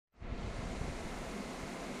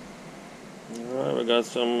Alright, we got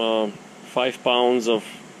some 5 pounds of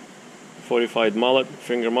fortified mullet,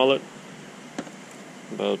 finger mullet,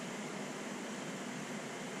 about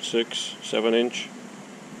 6-7 inch.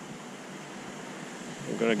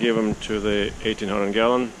 I'm gonna give them to the 1800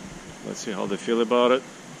 gallon. Let's see how they feel about it.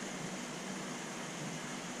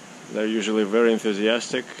 They're usually very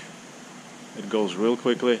enthusiastic. It goes real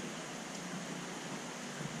quickly.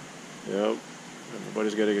 Yep,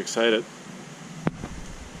 everybody's getting excited.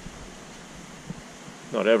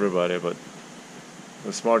 Not everybody, but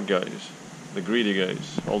the smart guys, the greedy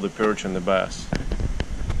guys, all the perch and the bass.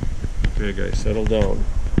 Okay guys, settle down.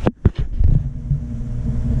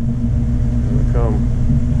 Here we come.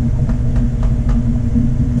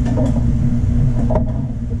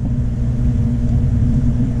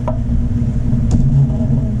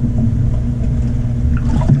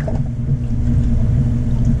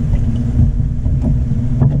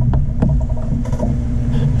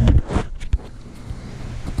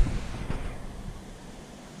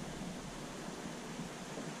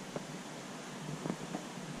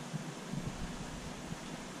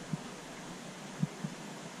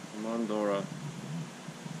 Come on, Dora.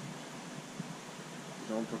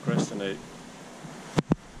 Don't procrastinate.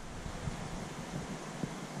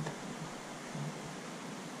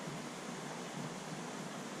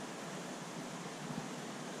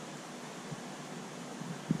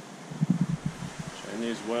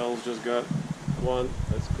 Chinese whales just got one.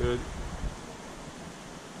 That's good.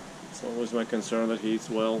 It's always my concern that he eats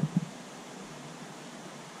well.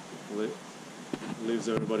 Leaves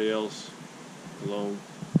everybody else alone.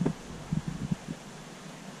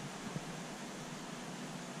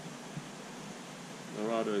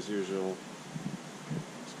 Dorado, as usual,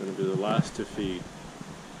 is going to be the last to feed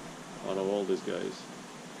out of all these guys.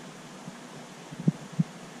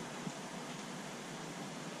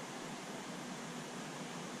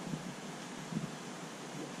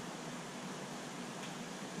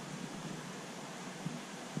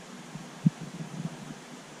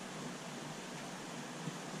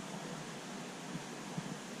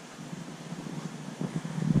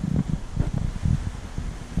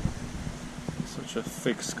 Such a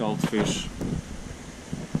thick scalled fish.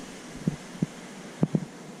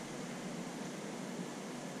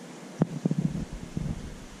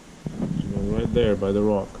 Right there by the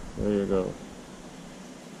rock. There you go.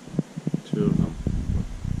 2 of them.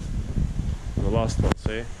 The last one,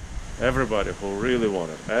 see? Everybody who really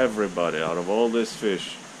wanted, everybody out of all this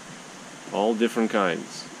fish, all different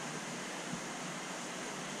kinds.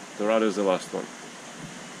 Dorado is the last one.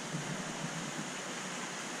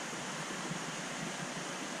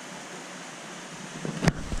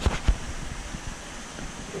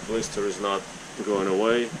 The blister is not going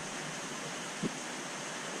away.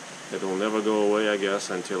 It will never go away, I guess,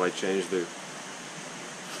 until I change the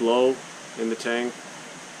flow in the tank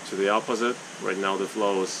to the opposite. Right now the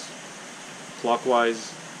flow is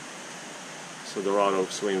clockwise, so Dorado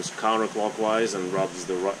swims counterclockwise and rubs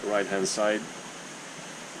the right hand side.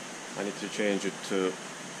 I need to change it to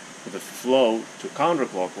the flow to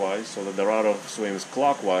counterclockwise so that Dorado swims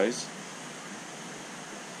clockwise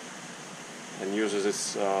and uses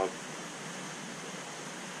its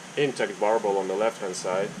intact barbel on the left hand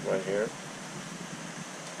side, right here,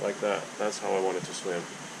 like that. That's how I want it to swim,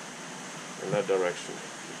 in that direction.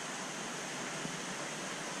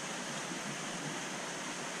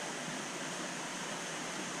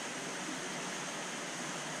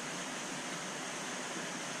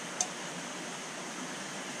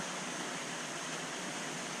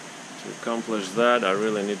 To accomplish that, I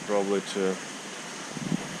really need probably to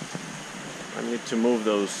move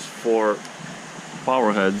those 4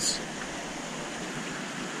 power heads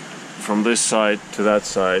from this side to that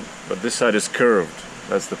side, but this side is curved.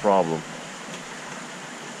 That's the problem.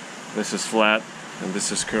 This is flat and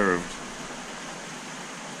this is curved.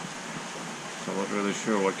 So I'm not really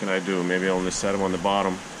sure what can I do. Maybe I'll only set them on the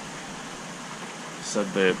bottom.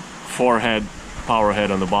 Set the 4-head power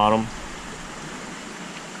head on the bottom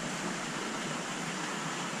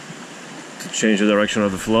to change the direction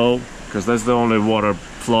of the flow, because that's the only water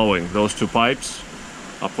flowing. Those 2 pipes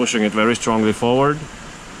are pushing it very strongly forward,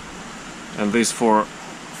 and these 4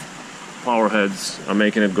 power heads are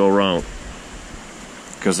making it go round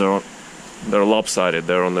because they're lopsided.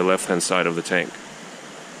 They're on the left hand side of the tank.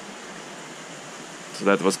 So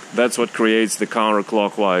that's what creates the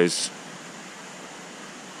counterclockwise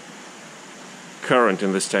current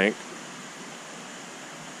in this tank.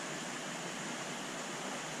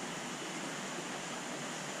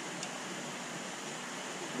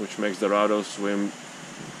 Which makes Dorado swim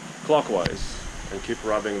clockwise and keep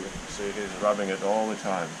rubbing. See, he's rubbing it all the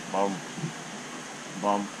time. Bump,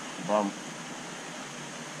 bump, bump.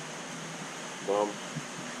 bump,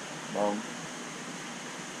 bump.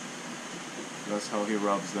 That's how he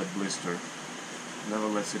rubs that blister. Never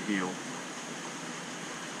lets it heal.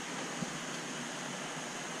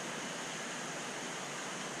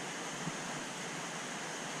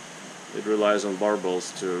 It relies on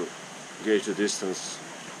barbels to gauge the distance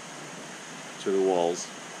to the walls.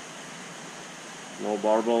 No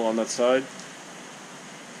barbell on that side.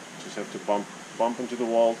 Just have to bump into the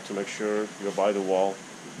wall to make sure you're by the wall.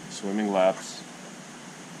 Swimming laps.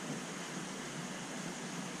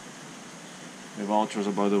 The vultures,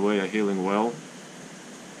 by the way, are healing well.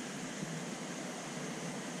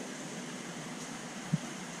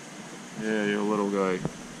 Yeah, you little guy.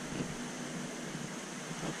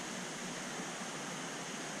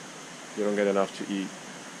 You don't get enough to eat.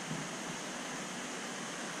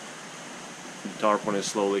 The tarpon is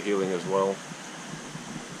slowly healing as well.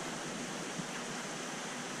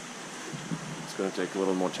 It's going to take a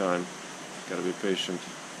little more time. Gotta be patient.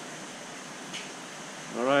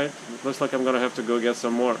 Alright, looks like I'm going to have to go get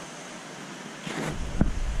some more.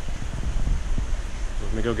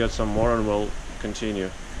 Let me go get some more and we'll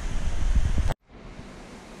continue.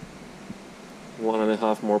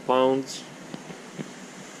 1.5 more pounds.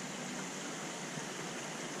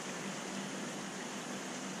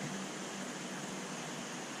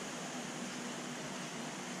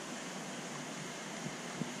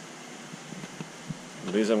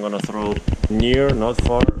 These I'm gonna throw near, not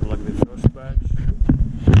far, like the first batch.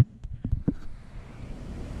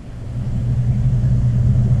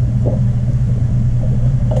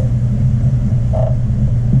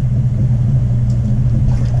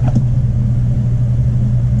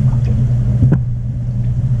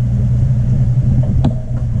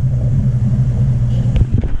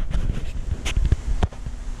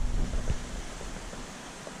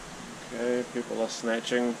 Okay, people are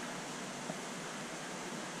snatching.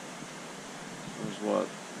 There's what?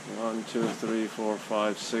 1, 2, 3, 4,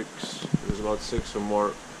 5, 6. There's about 6 or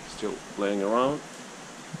more still laying around.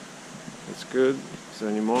 That's good. Is there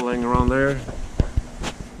any more laying around there?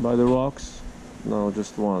 By the rocks? No,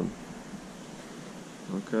 just 1.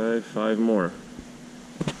 Okay, 5 more.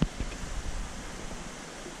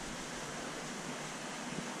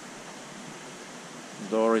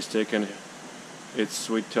 Dory's taking its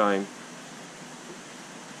sweet time.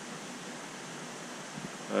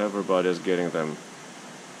 Everybody's getting them.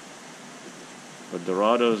 But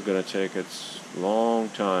Dorado is going to take its long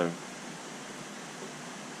time.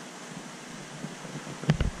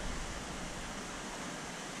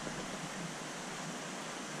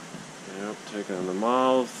 Yep, take it in the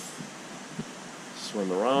mouth.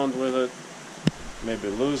 Swim around with it. Maybe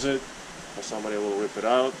lose it. Or somebody will rip it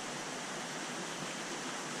out.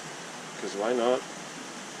 Because why not?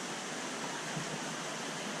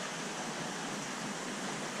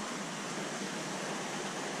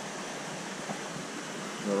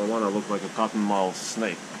 Arowana look like a cottonmouth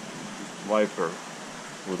snake, viper,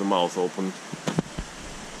 with the mouth open.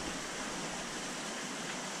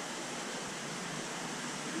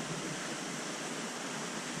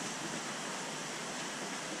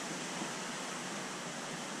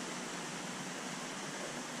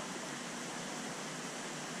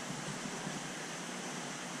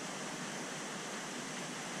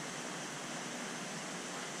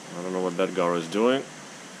 I don't know what that gar is doing.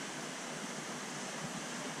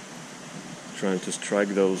 Trying to strike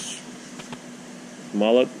those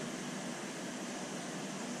mullet.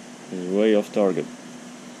 He's way off target.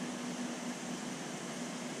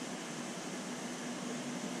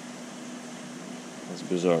 That's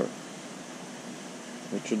bizarre.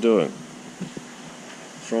 What you doing?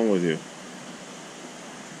 What's wrong with you?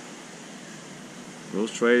 Go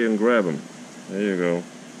straight and grab him. There you go.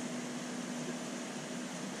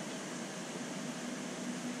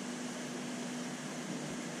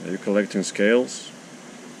 Are you collecting scales?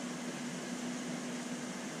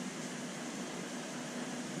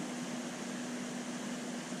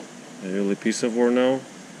 Are you a piscivore now?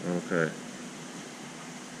 Okay.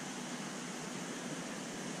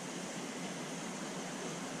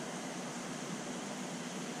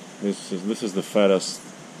 This is the fattest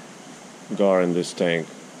gar in this tank.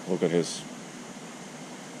 Look at his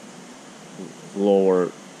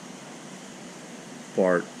lower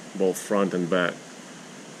part, both front and back.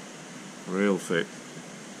 Real thick.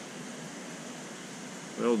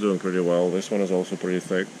 They're all doing pretty well. This one is also pretty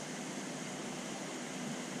thick.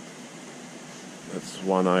 That's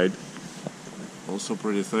one-eyed. Also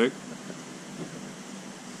pretty thick.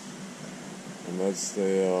 And that's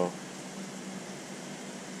the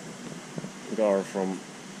gar from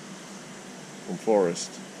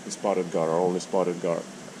forest. The spotted gar, our only spotted gar.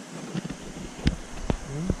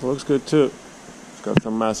 Looks good too. Got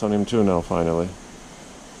some mass on him too now, finally.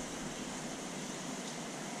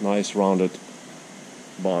 Nice rounded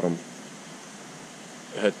bottom,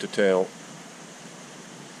 head to tail.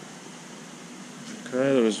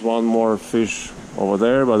 Okay, there is one more fish over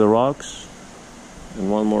there by the rocks,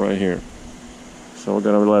 and one more right here. So we're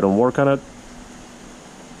gonna let him work on it,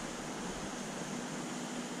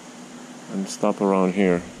 and stop around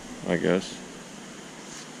here, I guess.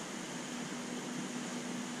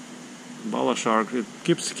 Bala shark, it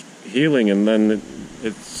keeps healing and then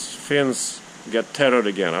its fins get tethered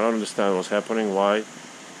again. I don't understand what's happening, why.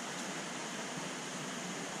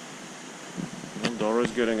 Well,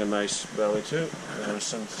 Dora's getting a nice belly too. There's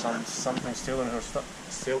something still in her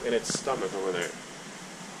still in its stomach over there.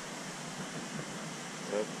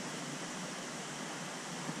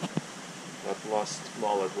 That last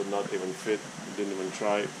mullet would not even fit. Didn't even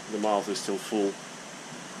try. The mouth is still full.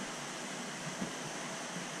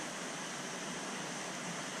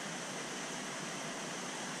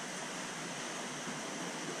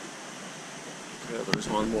 Yeah, there's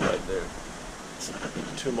one more right there.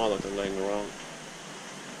 Two mullet are laying around,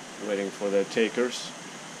 waiting for their takers.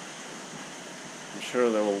 I'm sure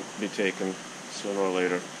they will be taken sooner or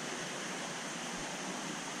later.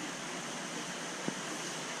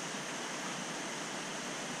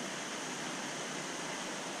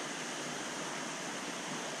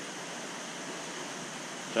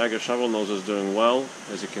 Tiger shovelnose is doing well.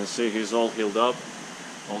 As you can see, he's all healed up.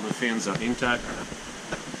 All the fins are intact.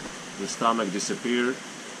 The stomach disappeared.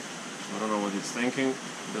 I don't know what it's thinking.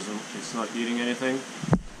 It's not eating anything.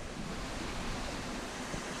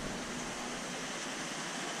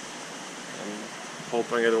 I'm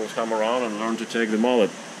hoping it will come around and learn to take the mullet.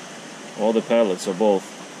 All the pellets, or both.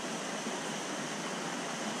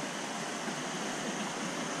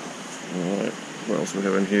 Alright, what else we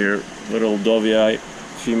have in here? Little dovey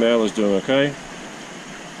female is doing okay.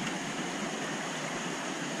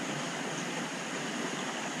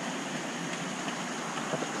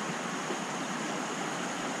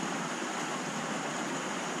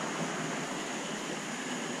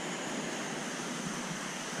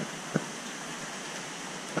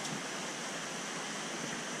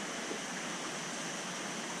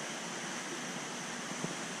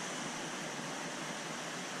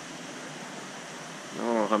 I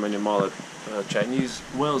don't know how many mullet Chinese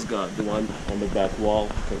whales got. The one on the back wall.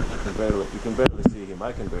 You can barely see him.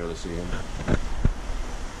 I can barely see him.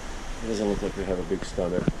 It doesn't look like they have a big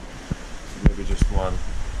stomach. So maybe just one.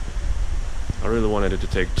 I really wanted it to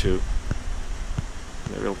take two.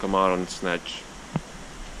 Maybe it'll come out and snatch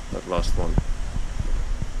that last one.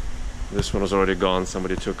 This one was already gone.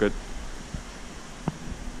 Somebody took it.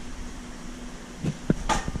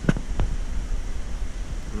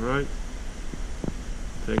 Alright.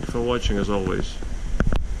 Thank you for watching as always.